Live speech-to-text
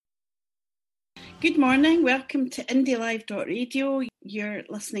Good morning, welcome to IndieLive.radio. You're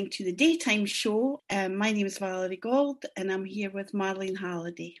listening to the daytime show. My name is Valerie Gold and I'm here with Marlene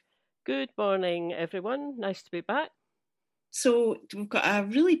Halliday. Good morning, everyone. Nice to be back. So we've got a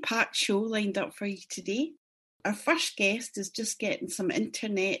really packed show lined up for you today. Our first guest is just getting some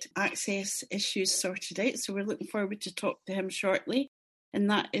internet access issues sorted out, so we're looking forward to talk to him shortly. And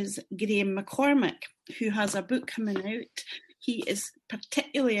that is Graham McCormack, who has a book coming out. He is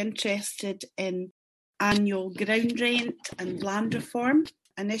particularly interested in annual ground rent and land reform,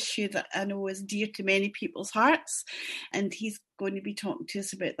 an issue that I know is dear to many people's hearts. And he's going to be talking to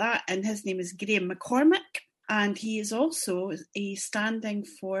us about that. And his name is Graham McCormack. And he is also a standing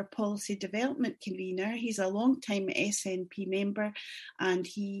for policy development convener. He's a long-time SNP member and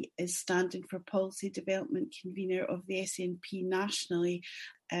he is standing for policy development convener of the SNP nationally.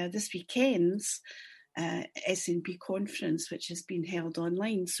 This weekend's SNP conference, which has been held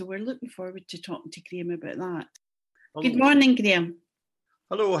online. So we're looking forward to talking to Graham about that. Hello. Good morning, Graham.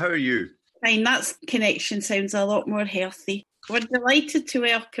 Hello, how are you? Fine, that connection sounds a lot more healthy. We're delighted to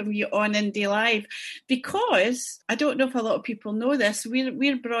welcome you on Indie Live because, I don't know if a lot of people know this,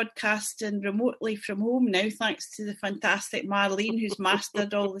 we're broadcasting remotely from home now thanks to the fantastic Marlene who's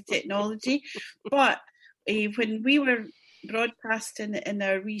mastered all the technology. But when we were broadcasting in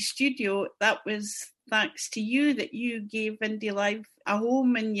our wee studio, that was thanks to you that you gave Indie Live a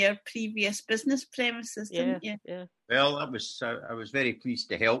home in your previous business premises, didn't you? Yeah. Well, I was very pleased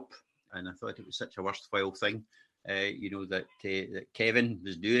to help, and I thought it was such a worthwhile thing. That Kevin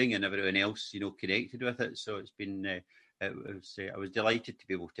was doing and everyone else, connected with it. So it's been, I was delighted to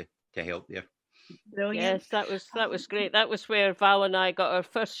be able to help there. Brilliant. Yes, that was great. That was where Val and I got our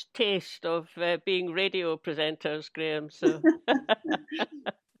first taste of being radio presenters, Graham.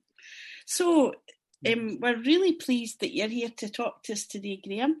 So we're really pleased that you're here to talk to us today,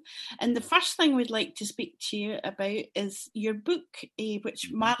 Graham. And the first thing we'd like to speak to you about is your book,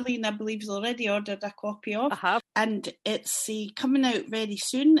 which Marlene, I believe, has already ordered a copy of. I have. And it's coming out very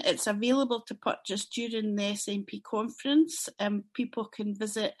soon. It's available to purchase during the SNP conference. People can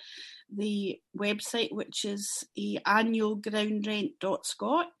visit the website, which is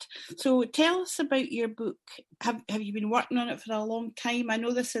annualgroundrent.scot. So tell us about your book. Have you been working on it for a long time? I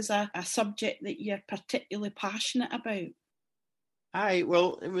know this is a subject that you're particularly passionate about. Aye,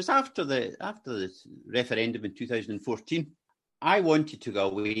 well, it was after the referendum in 2014. I wanted to go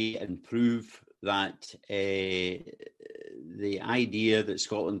away and prove that the idea that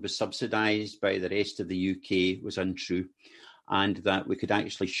Scotland was subsidised by the rest of the UK was untrue, and that we could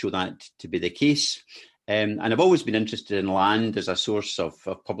actually show that to be the case. And I've always been interested in land as a source of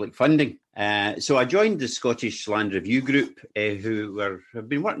public funding. So I joined the Scottish Land Review Group, who have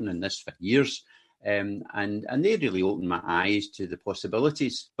been working on this for years. And they really opened my eyes to the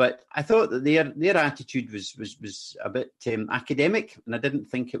possibilities. But I thought that their attitude was a bit academic, and I didn't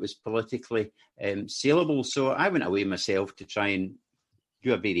think it was politically saleable. So I went away myself to try and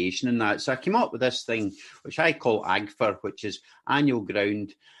do a variation in that. So I came up with this thing, which I call AGFR, which is annual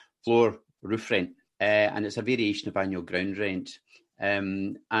ground floor roof rent. And it's a variation of annual ground rent.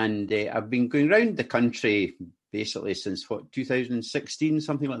 And I've been going around the country basically since 2016,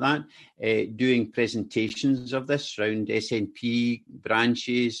 something like that, doing presentations of this around SNP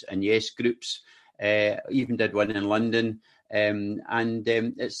branches and Yes groups. Even did one in London. And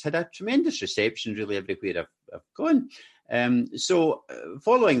it's had a tremendous reception really everywhere I've gone. So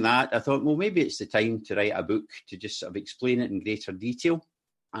following that, I thought, well, maybe it's the time to write a book to just sort of explain it in greater detail.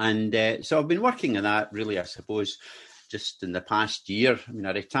 And so I've been working on that really, I suppose, just in the past year. I mean,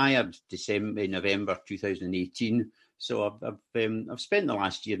 I retired November 2018. So I've spent the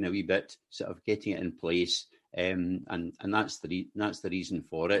last year and a wee bit sort of getting it in place. And that's the reason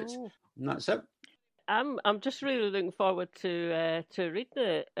for it. Oh. And that's it. I'm just really looking forward to reading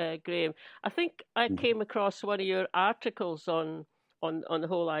it, Graham. I think I came across one of your articles on the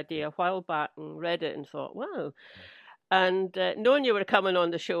whole idea a while back and read it and thought, wow. And knowing you were coming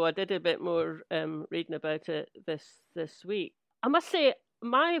on the show, I did a bit more reading about it this week. I must say,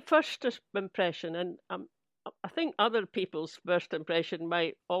 my first impression, and I think other people's first impression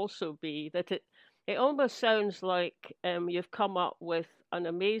might also be that it almost sounds like you've come up with an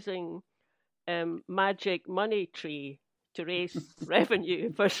amazing magic money tree to raise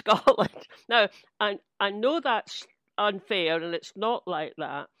revenue for Scotland. Now, I know that's unfair and it's not like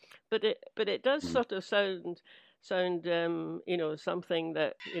that, but it does sort of sound something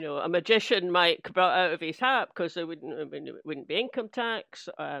that a magician might brought out of his hat, because there wouldn't be income tax,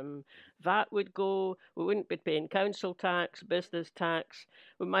 VAT would go, we wouldn't be paying council tax, business tax,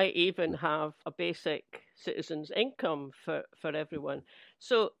 we might even have a basic citizen's income for everyone.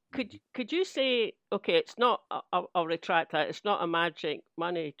 So could you say, okay, it's not, I'll retract that, it's not a magic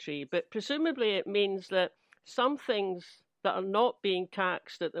money tree, but presumably it means that some things that are not being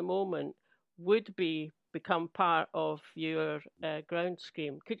taxed at the moment would become part of your ground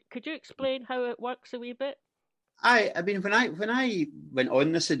scheme. Could you explain how it works a wee bit? I mean, when I went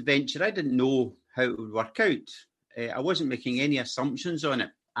on this adventure, I didn't know how it would work out. I wasn't making any assumptions on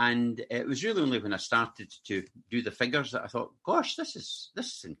it, and it was really only when I started to do the figures that I thought, "Gosh, this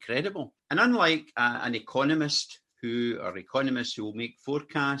is incredible." And unlike an economist or economists who will make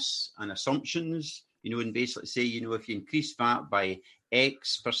forecasts and assumptions, and basically say, if you increase VAT by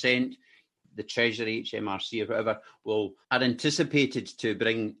X%, the Treasury, HMRC, or whatever, are anticipated to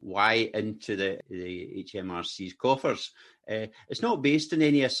bring Y into the HMRC's coffers. It's not based on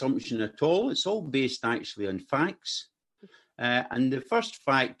any assumption at all. It's all based actually on facts. And the first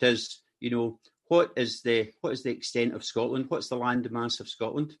fact is, what is the extent of Scotland? What's the land mass of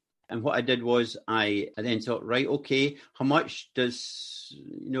Scotland? And what I did was I then thought, right, okay, how much does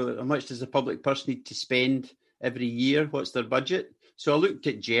the public purse need to spend every year? What's their budget? So I looked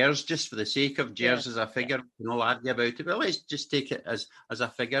at GERS just for the sake of GERS as a figure. We can all argue about it, but let's just take it as a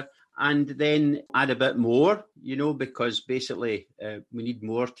figure. And then add a bit more, because basically we need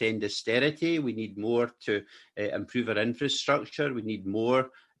more to end austerity. We need more to improve our infrastructure. We need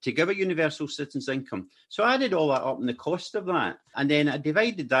more to give a universal citizens' income. So I added all that up and the cost of that. And then I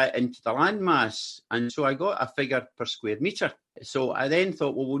divided that into the land mass. And so I got a figure per square metre. So I then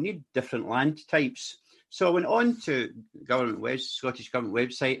thought, we'll need different land types. So I went on to Scottish Government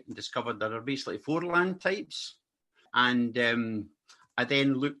website and discovered there are basically 4 land types. And I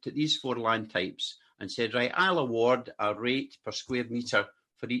then looked at these 4 land types and said, right, I'll award a rate per square metre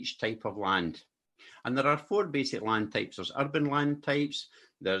for each type of land. And there are 4 basic land types. There's urban land types,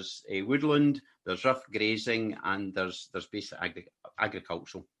 there's woodland, there's rough grazing, and there's basic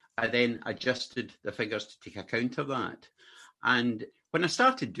agricultural. I then adjusted the figures to take account of that. And when I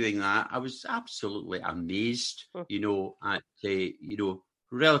started doing that, I was absolutely amazed, at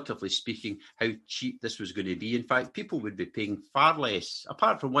relatively speaking, how cheap this was going to be. In fact, people would be paying far less,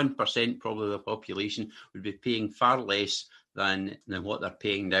 apart from 1% probably of the population, would be paying far less than what they're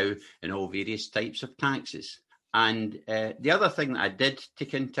paying now in all various types of taxes. And the other thing that I did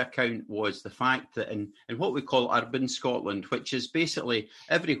take into account was the fact that in what we call urban Scotland, which is basically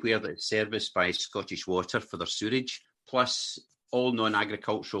everywhere that's serviced by Scottish Water for their sewage, plus all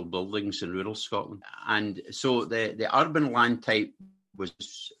non-agricultural buildings in rural Scotland. And so the urban land type was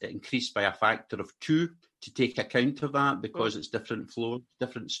increased by a factor of 2 to take account of that, because it's different floors,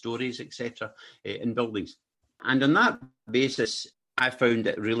 different stories, etc. In buildings. And on that basis, I found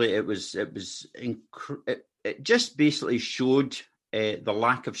that really it just basically showed the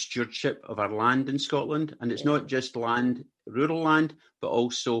lack of stewardship of our land in Scotland. And it's not just land, rural land, but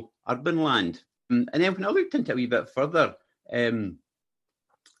also urban land. And then when I looked into it a wee bit further,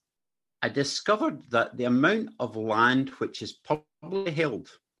 I discovered that the amount of land which is publicly held,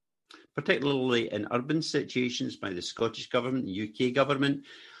 particularly in urban situations by the Scottish Government, the UK Government,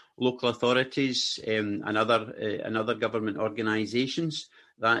 local authorities and other government organisations,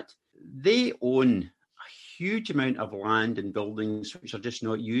 that they own a huge amount of land and buildings which are just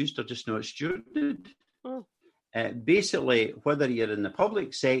not used or just not stewarded. Basically, whether you're in the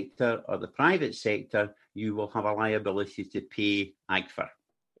public sector or the private sector, you will have a liability to pay AGFIR.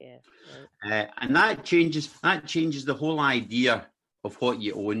 And that changes the whole idea of what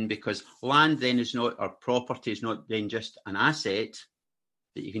you own, because land then is not, or property is not then just an asset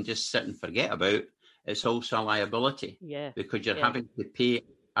that you can just sit and forget about. It's also a liability, because you're having to pay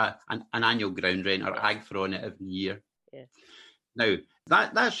an annual ground rent or AGFIR on it every year. Now,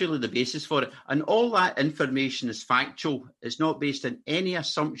 that's really the basis for it. And all that information is factual. It's not based on any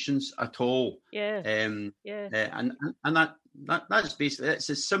assumptions at all. And that's basically, it's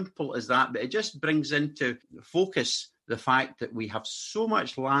as simple as that. But it just brings into focus the fact that we have so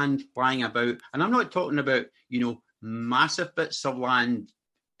much land lying about. And I'm not talking about, massive bits of land,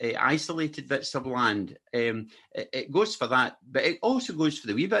 isolated bits of land. It goes for that, but it also goes for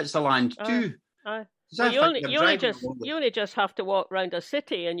the wee bits of land too. Well, you only just have to walk around a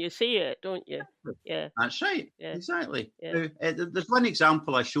city and you see it, don't you? Yeah, that's right. Yeah. Exactly. Yeah. There's one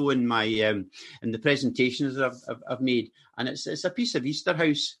example I show in my in the presentations I've made, and it's a piece of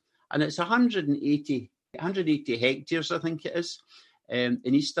Easterhouse, and it's 180 hectares, I think it is, in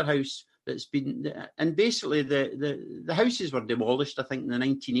Easterhouse. That's been, and basically the houses were demolished, I think, in the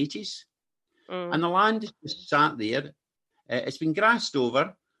 1980s, and the land just sat there. It's been grassed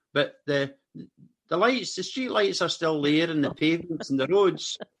over, but the the street lights are still there, and the pavements and the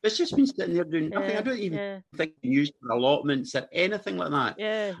roads. It's just been sitting there doing nothing. I don't even think it's used for allotments or anything like that.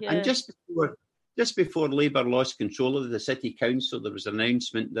 And just before Labour lost control of the city council, there was an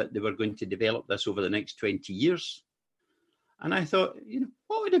announcement that they were going to develop this over the next 20 years. And I thought,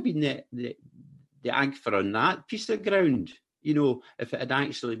 what would have been the AGFA on that piece of ground? If it had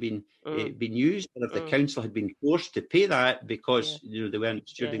actually been used, or if the council had been forced to pay that because they weren't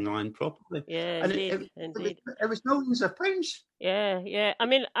stewarding the land properly. Indeed. It was millions of pounds. Yeah. I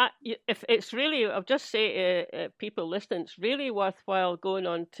mean, if it's really, I'll just say to people listening, it's really worthwhile going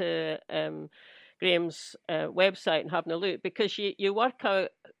on to Graham's website and having a look, because you work out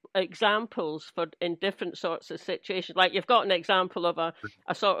examples in different sorts of situations. Like, you've got an example of a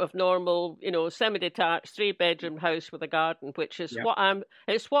sort of normal, semi-detached 3-bedroom house with a garden, which is what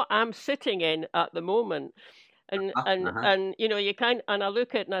I'm sitting in at the moment. And you and I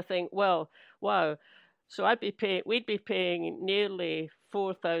look at it and I think, well, wow. So we'd be paying nearly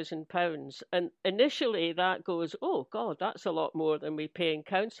 £4,000, and initially that goes, oh God, that's a lot more than we pay in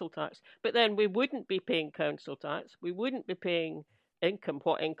council tax. But then we wouldn't be paying council tax, we wouldn't be paying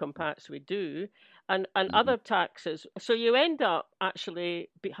what income tax we do, and other taxes. So you end up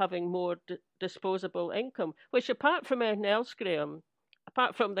actually having more disposable income, which, apart from anything else, Graham,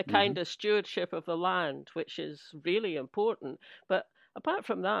 apart from the kind of stewardship of the land, which is really important, but apart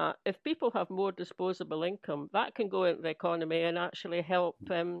from that, if people have more disposable income, that can go into the economy and actually help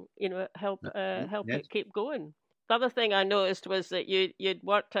it keep going. The other thing I noticed was that you'd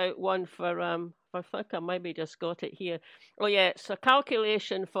worked out one for I think I maybe just got it here. Oh yeah, it's a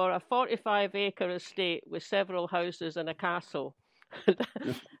calculation for a 45-acre estate with several houses and a castle,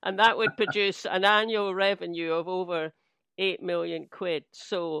 and that would produce an annual revenue of over £8 million.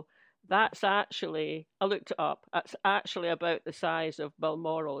 So that's actually, I looked it up, that's actually about the size of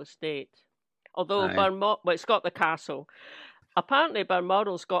Balmoral Estate. Although it's got the castle. Apparently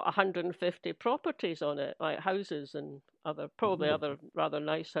Balmoral's got 150 properties on it, like houses and other rather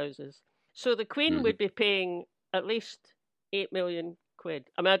nice houses. So the Queen would be paying at least £8 million.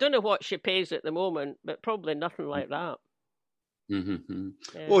 I mean, I don't know what she pays at the moment, but probably nothing like that. Yeah.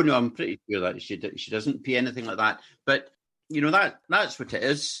 Oh no, I'm pretty sure that she doesn't pay anything like that. But that's what it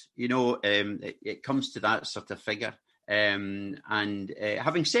is. It comes to that sort of figure. And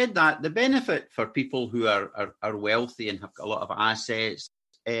having said that, the benefit for people who are wealthy and have got a lot of assets,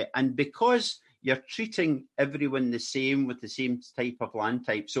 and because you're treating everyone the same with the same type of land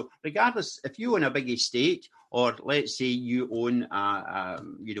type. So regardless, if you own a big estate, or let's say you own a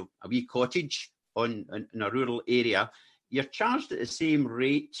wee cottage in a rural area, you're charged at the same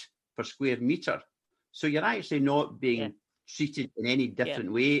rate per square metre. So you're actually not being treated in any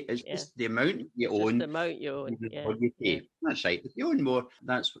different way. It's just the amount you own. The amount you own. You pay. That's right. If you own more,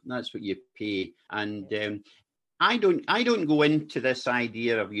 that's what you pay. And I don't go into this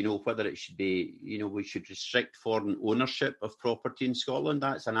idea of whether it should be we should restrict foreign ownership of property in Scotland.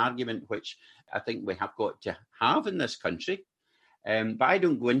 That's an argument which I think we have got to have in this country. But I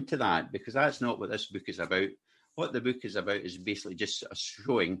don't go into that, because that's not what this book is about. What the book is about is basically just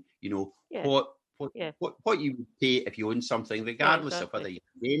showing what you would pay if you own something, regardless of whether you're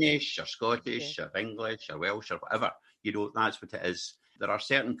Danish or Scottish or English or Welsh or whatever. That's what it is. There are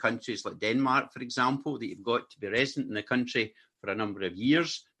certain countries like Denmark, for example, that you've got to be resident in the country for a number of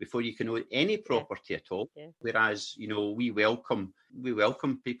years before you can own any property at all. Yeah. Whereas, we welcome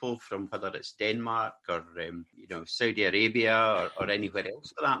people from, whether it's Denmark or Saudi Arabia or anywhere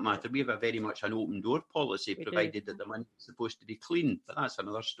else for that matter. We have a very much an open door policy, provided that the money is supposed to be clean. But that's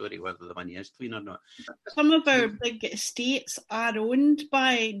another story, whether the money is clean or not. Some of our big estates are owned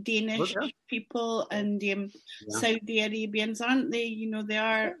by Danish people and Saudi Arabians, aren't they? They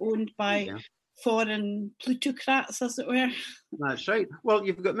are owned by foreign plutocrats, as it were. That's right. Well,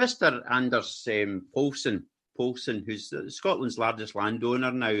 you've got Mr. Anders Poulsen, who's Scotland's largest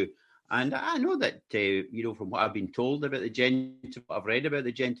landowner now. And I know that, from what I've been told about the gentleman, what I've read about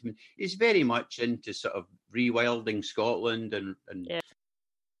the gentleman, he's very much into sort of rewilding Scotland. And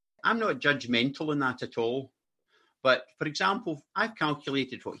I'm not judgmental on that at all. But, for example, I've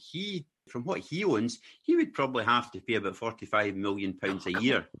calculated from what he owns, he would probably have to pay about £45 million a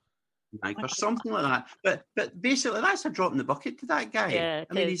year. Or something like that, but basically that's a drop in the bucket to that guy. Yeah,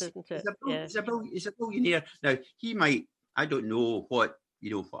 he's a billionaire. Now he might, I don't know what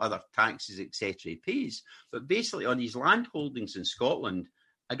other taxes etc. he pays, but basically on his land holdings in Scotland,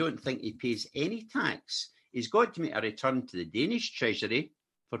 I don't think he pays any tax. He's got to make a return to the Danish treasury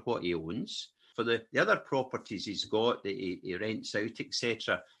for what he owns. For the other properties he's got that he rents out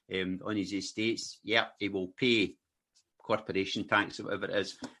etc. On his estates, he will pay corporation tax or whatever it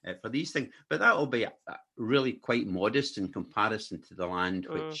is for these things. But that will be really quite modest in comparison to the land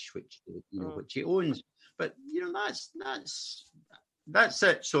which he owns. But that's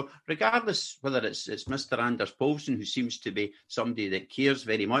it. So regardless whether it's Mr. Anders Paulsen, who seems to be somebody that cares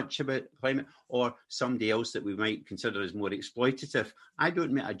very much about climate, or somebody else that we might consider as more exploitative, I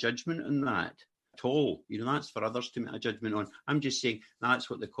don't make a judgment on that at all. That's for others to make a judgment on. I'm just saying that's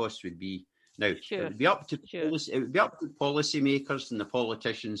what the cost would be. Now, it would be up to policymakers and the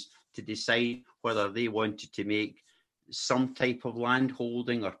politicians to decide whether they wanted to make some type of land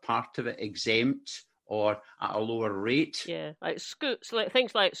holding or part of it exempt or at a lower rate. Yeah, like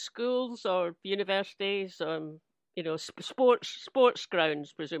things like schools or universities, sports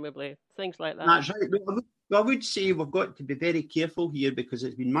grounds, presumably, things like that. That's right. I would say we've got to be very careful here, because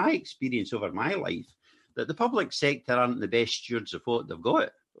it's been my experience over my life that the public sector aren't the best stewards of what they've got.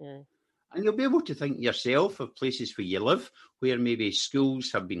 Yeah. And you'll be able to think yourself of places where you live where maybe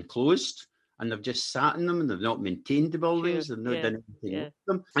schools have been closed and they've just sat in them and they've not maintained the buildings, they've not done anything with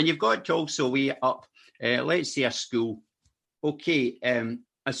them. And you've got to also weigh up, let's say a school. Okay,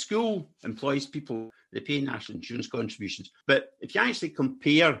 a school employs people, they pay national insurance contributions. But if you actually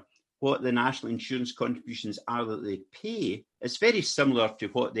compare what the national insurance contributions are that they pay, it's very similar to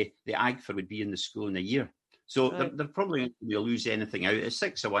what the AGFA would be in the school in a year. So they're probably not going to lose anything out. It's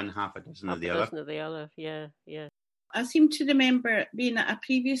 6 of one, half a dozen of the other. Half a dozen of the other, yeah. I seem to remember being at a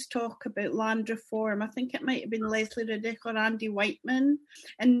previous talk about land reform. I think it might have been Leslie Riddick or Andy Whiteman.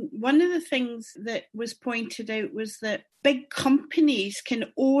 And one of the things that was pointed out was that big companies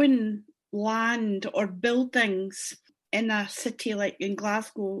can own land or buildings in a city like in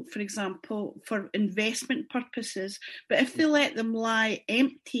Glasgow, for example, for investment purposes. But if they let them lie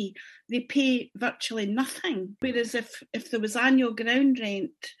empty, they pay virtually nothing. Whereas if there was annual ground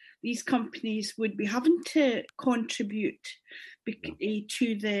rent, these companies would be having to contribute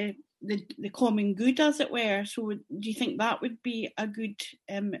to the common good, as it were. So do you think that would be a good,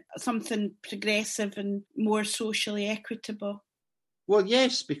 something progressive and more socially equitable? Well,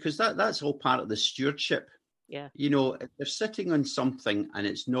 yes, because that's all part of the stewardship. Yeah. If they're sitting on something and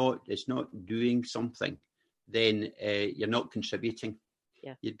it's not doing something, then you're not contributing.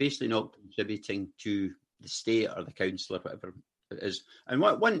 Yeah. You're basically not contributing to the state or the council or whatever it is. And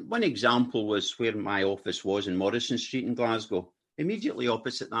one example was where my office was in Morrison Street in Glasgow. Immediately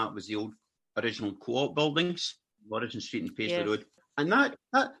opposite that was the old original co-op buildings, Morrison Street and Paisley Road. And that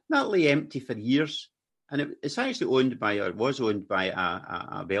lay empty for years. And it's actually was owned by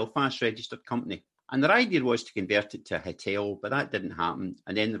a Belfast registered company. And their idea was to convert it to a hotel, but that didn't happen.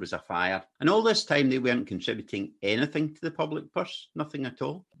 And then there was a fire. And all this time, they weren't contributing anything to the public purse, nothing at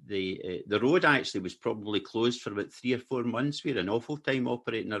all. The road actually was probably closed for about 3 or 4 months. We had an awful time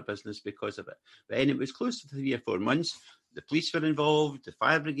operating our business because of it. But then it was closed for 3 or 4 months. The police were involved, the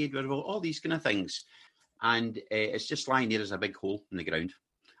fire brigade were involved, all these kind of things. And it's just lying there as a big hole in the ground.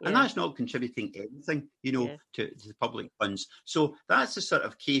 Yeah. And that's not contributing anything, to the public funds. So that's the sort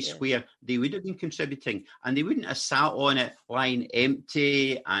of case where they would have been contributing and they wouldn't have sat on it lying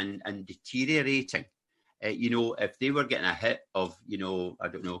empty and deteriorating. If they were getting a hit of, I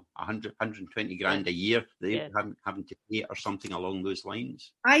don't know, 100, 120 grand a year, they were having to pay it or something along those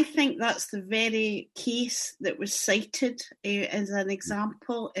lines. I think that's the very case that was cited as an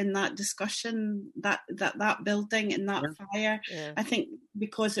example in that discussion, that building and that fire. Yeah. I think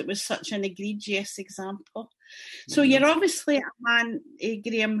because it was such an egregious example. So you're obviously a man,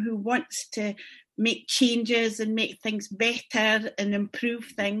 Graham, who wants to make changes and make things better and improve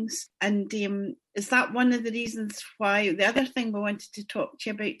things. And is that one of the reasons why the other thing we wanted to talk to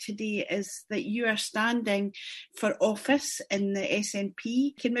you about today is that you are standing for office in the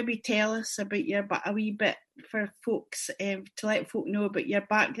SNP? Can maybe tell us about a wee bit for folks to let folk know about your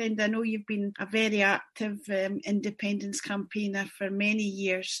background? I know you've been a very active independence campaigner for many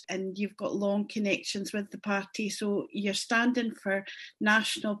years and you've got long connections with the party. So you're standing for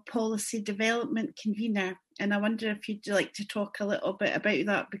National Policy Development Convener. And I wonder if you'd like to talk a little bit about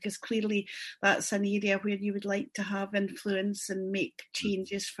that, because clearly that's an area where you would like to have influence and make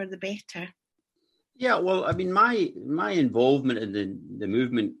changes for the better. Yeah, well, I mean, my involvement in the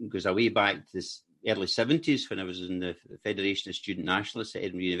movement goes way back to this early 70s when I was in the Federation of Student Nationalists at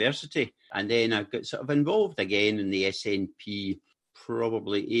Edinburgh University. And then I got sort of involved again in the SNP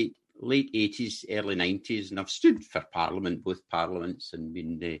probably late 80s, early 90s, and I've stood for Parliament, both parliaments, and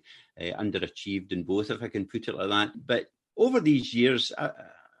been underachieved in both, if I can put it like that. But over these years,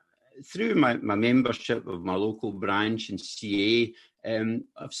 through my membership of my local branch in CA,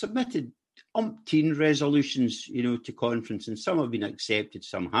 I've submitted umpteen resolutions, to conference, and some have been accepted,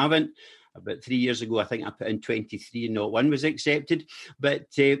 some haven't. about 3 years ago, I think I put in 23 and not one was accepted. But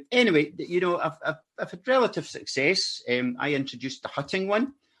anyway, I've had relative success. I introduced the Hutting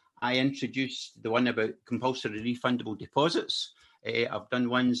one. I introduced the one about compulsory refundable deposits. I've done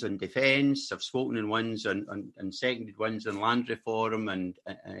ones on defence. I've spoken on ones on seconded ones on land reform and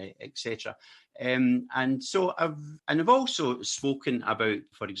etc. And so I've also spoken about,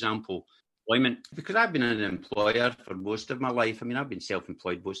 for example, employment, because I've been an employer for most of my life. I mean, I've been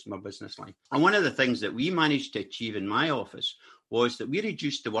self-employed most of my business life. And one of the things that we managed to achieve in my office was that we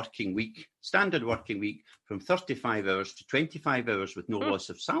reduced the standard working week, from 35 hours to 25 hours with no loss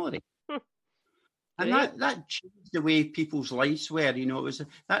of salary. And that changed the way people's lives were. It was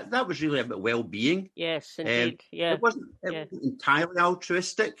that was really about well-being. Yes, indeed. It wasn't entirely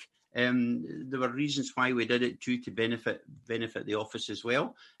altruistic. There were reasons why we did it too, to benefit the office as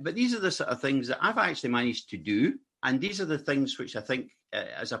well. But these are the sort of things that I've actually managed to do, and these are the things which I think,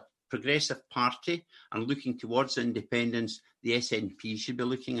 as a progressive party and looking towards independence, the SNP should be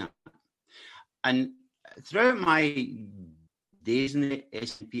looking at. And throughout my days in the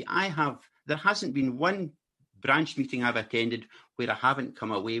SNP, there hasn't been one branch meeting I've attended where I haven't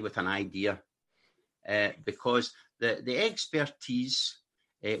come away with an idea, because the expertise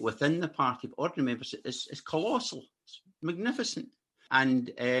within the party of ordinary members is colossal. It's magnificent.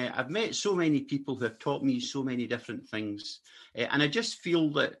 And I've met so many people who have taught me so many different things. And I just feel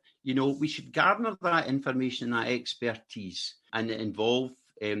that, we should garner that information, that expertise, and involve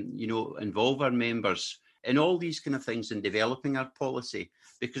our members in all these kind of things in developing our policy.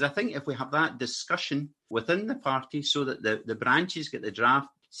 Because I think if we have that discussion within the party, so that the branches get the draft,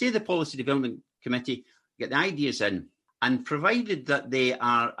 say the Policy Development Committee, get the ideas in, and provided that they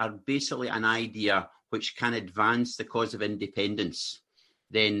are basically an idea which can advance the cause of independence,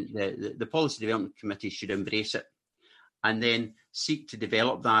 then the Policy Development Committee should embrace it and then seek to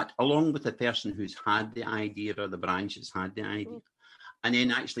develop that along with the person who's had the idea, or the branch that's had the idea, and then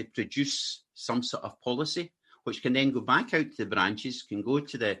actually produce some sort of policy which can then go back out to the branches, can go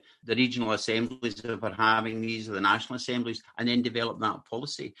to the regional assemblies if we're having these, or the national assemblies, and then develop that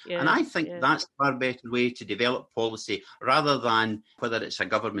policy. And I think that's a far better way to develop policy, rather than whether it's a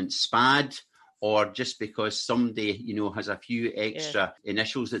government SPAD, or just because somebody, has a few extra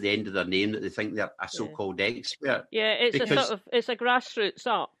initials at the end of their name that they think they're a so-called expert. Yeah, it's a grassroots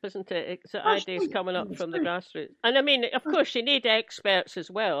up, isn't it? It's ideas coming up from the grassroots. And I mean, of course, you need experts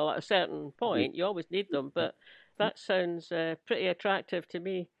as well at a certain point. You always need them, but that sounds pretty attractive to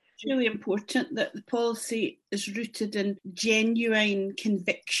me. It's really important that the policy is rooted in genuine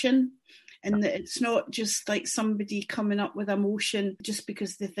conviction, and that it's not just like somebody coming up with a motion just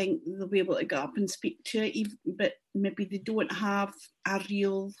because they think they'll be able to get up and speak to it, but maybe they don't have a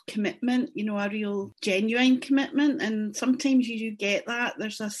real commitment, a real genuine commitment. And sometimes you do get that.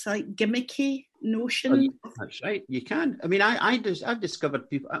 There's a slight gimmicky notion. That's right. You can. I mean, I've discovered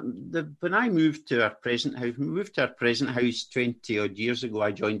people. When I moved to our present house 20 odd years ago,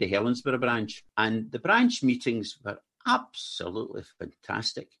 I joined the Helensburgh branch, and the branch meetings were absolutely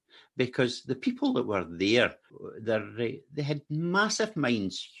fantastic. Because the people that were there, they had massive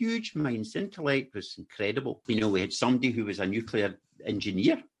minds, huge minds. The intellect was incredible. We had somebody who was a nuclear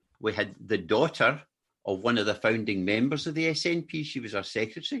engineer. We had the daughter of one of the founding members of the SNP. She was our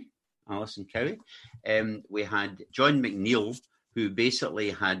secretary, Alison Cowie. We had John McNeill, who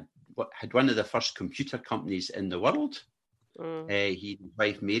basically had one of the first computer companies in the world. He and his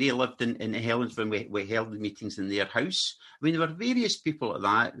wife Mary lived in Helensburgh, and we held the meetings in their house. I mean, there were various people like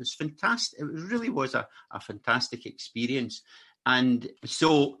that. It was fantastic. It really was a fantastic experience. And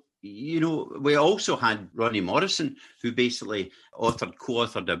so, we also had Ronnie Morrison, who basically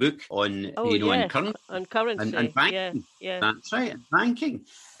co-authored a book on, on currency and banking. Yeah. That's right, and banking.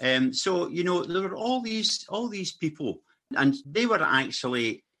 So, there were all these people, and they were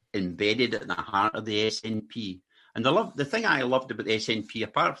actually embedded at the heart of the SNP. And the thing I loved about the SNP,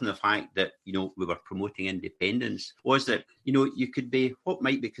 apart from the fact that, we were promoting independence, was that, you could be what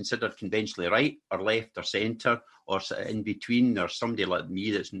might be considered conventionally right or left or centre or in between, or somebody like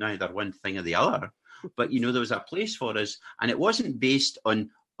me that's neither one thing or the other. But, there was a place for us, and it wasn't based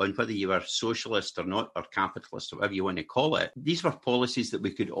on whether you were socialist or not, or capitalist, or whatever you want to call it. These were policies that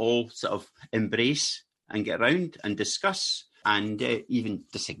we could all sort of embrace and get around and discuss and even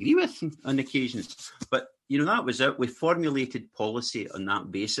disagree with on occasions. But that was it. We formulated policy on that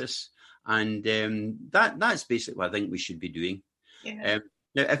basis. And that's basically what I think we should be doing. Yeah.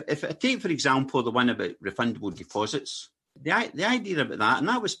 Now, if I take, for example, the one about refundable deposits, the idea about that, and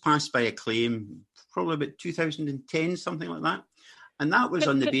that was passed by a claim probably about 2010, something like that. And that was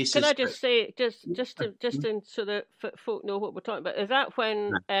on the basis. Can I just say, just so that folk know what we're talking about, is that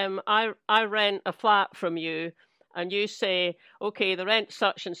when I rent a flat from you, and you say, okay, the rent's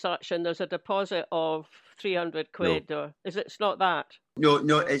such and such, and there's a deposit of 300 quid, No. or it's not that? No,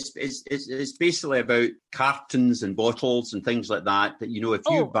 it's basically about cartons and bottles and things like that. That if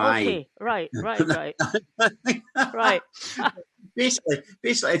you buy, okay, right. Right. Basically,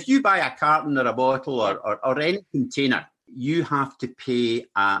 if you buy a carton or a bottle or any container, you have to pay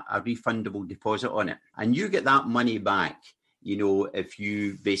a refundable deposit on it, and you get that money back. If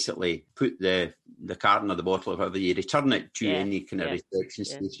you basically put the carton or the bottle or whatever, you return it to any kind of reception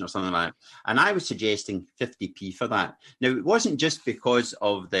station or something like that. And I was suggesting 50p for that. Now, it wasn't just because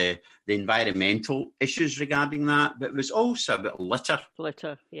of the environmental issues regarding that, but it was also about litter.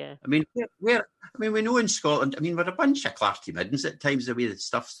 Litter, yeah. I mean, we know in Scotland, we're a bunch of clarty middens at times, the way that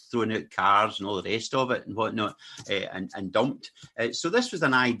stuff's thrown out cars and all the rest of it and whatnot, and dumped. So this was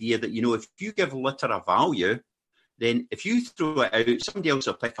an idea that, if you give litter a value, then if you throw it out, somebody else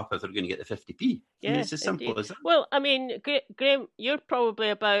will pick up if they're going to get the 50p. Yeah, it's as simple as that. Well, Graham, you're probably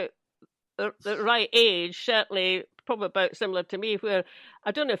about the right age, certainly probably about similar to me, where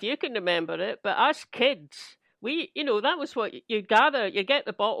I don't know if you can remember it, but as kids, we, that was what you gather. You get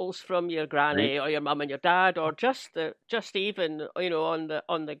the bottles from your granny or your mum and your dad, or just even, on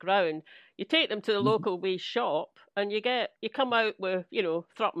the ground. You take them to the local wee shop, and you come out with,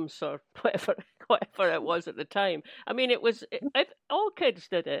 threepence or whatever it was at the time. All kids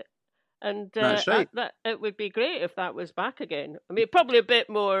did it. And that's right. That it would be great if that was back again. Probably a bit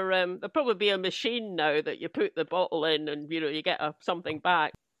more. There'll probably be a machine now that you put the bottle in, and you get something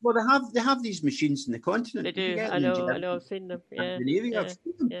back. Well, they have these machines in the continent. They do. I know. I've seen them. Yeah. I've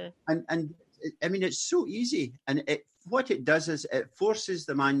seen them. Yeah. And it's so easy. And what it does is it forces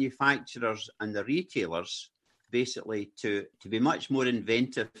the manufacturers and the retailers basically to be much more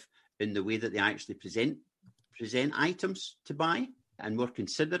inventive in the way that they actually present items to buy, and more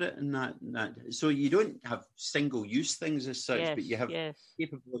considerate in that. So you don't have single-use things as such, but you have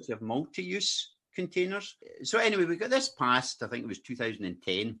capability of multi-use containers. So anyway, we got this passed, I think it was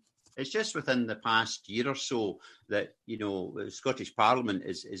 2010. It's just within the past year or so that, the Scottish Parliament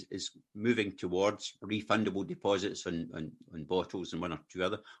is moving towards refundable deposits on bottles and one or two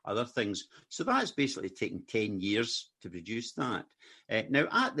other things. So that's basically taken 10 years to produce that. Now,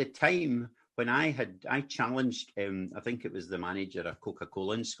 at the time when I challenged, I think it was the manager of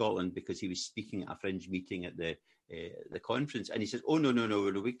Coca-Cola in Scotland, because he was speaking at a fringe meeting at the conference, and he says, "Oh, no,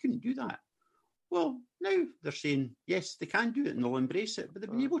 we couldn't do that." Well, now they're saying, yes, they can do it and they'll embrace it, but they've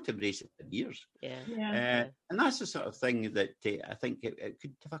been able to embrace it for years. Yeah. And that's the sort of thing that I think it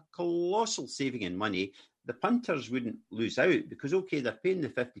could have a colossal saving in money. The punters wouldn't lose out because, okay, they're paying the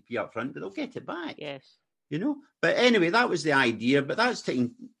 50p up front, but they'll get it back. Yes. But anyway, that was the idea, but that's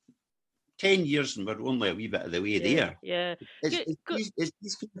taking 10 years and we're only a wee bit of the way there. Yeah. It's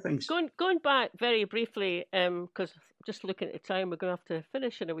these kind of things. Going back very briefly, because just looking at the time, we're going to have to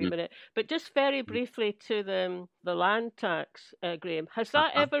finish in a wee minute, but just very briefly to the land tax, Graham, has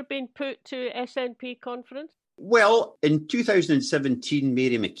that ever been put to SNP conference? Well, in 2017,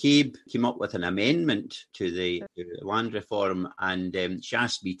 Mary McCabe came up with an amendment to the land reform, and she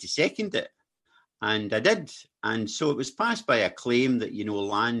asked me to second it. And I did. And so it was passed by acclaim that,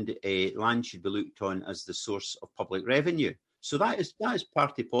 land should be looked on as the source of public revenue. So that is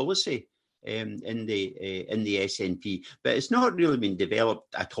party policy in the SNP. But it's not really been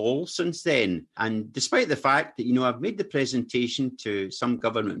developed at all since then. And despite the fact that, I've made the presentation to some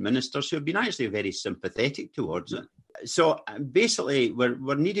government ministers who have been actually very sympathetic towards it. So basically,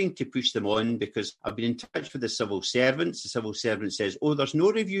 we're needing to push them on, because I've been in touch with the civil servants. The civil servant says, there's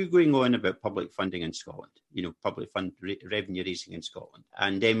no review going on about public funding in Scotland, public fund revenue raising in Scotland.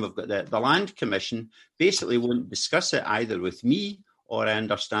 And then we've got the Land Commission basically won't discuss it either with me, or I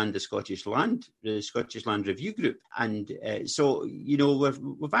understand the Scottish Land Review Group. And so,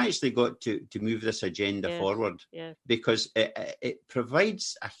 we've actually got to move this agenda forward, because it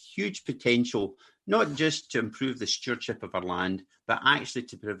provides a huge potential, not just to improve the stewardship of our land, but actually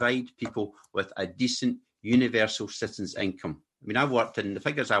to provide people with a decent universal citizen's income. I've worked in, the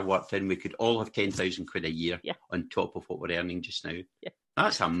figures I've worked in, we could all have 10,000 quid a year on top of what we're earning just now. Yeah.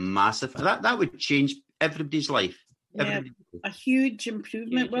 That's a massive, that would change everybody's life. Yeah, a huge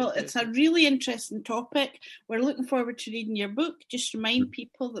improvement. It's a really interesting topic. We're looking forward to reading your book. Just remind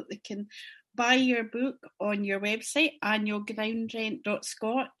people that they can buy your book on your website,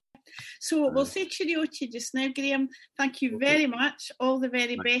 annualgroundrent.scot. So we'll say cheerio to you just now, Graham. Thank you very much. All the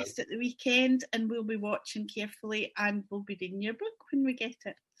very best at the weekend, and we'll be watching carefully, and we'll be reading your book when we get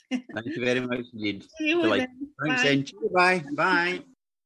it. Thank you very much indeed. Thanks, Bye. Bye.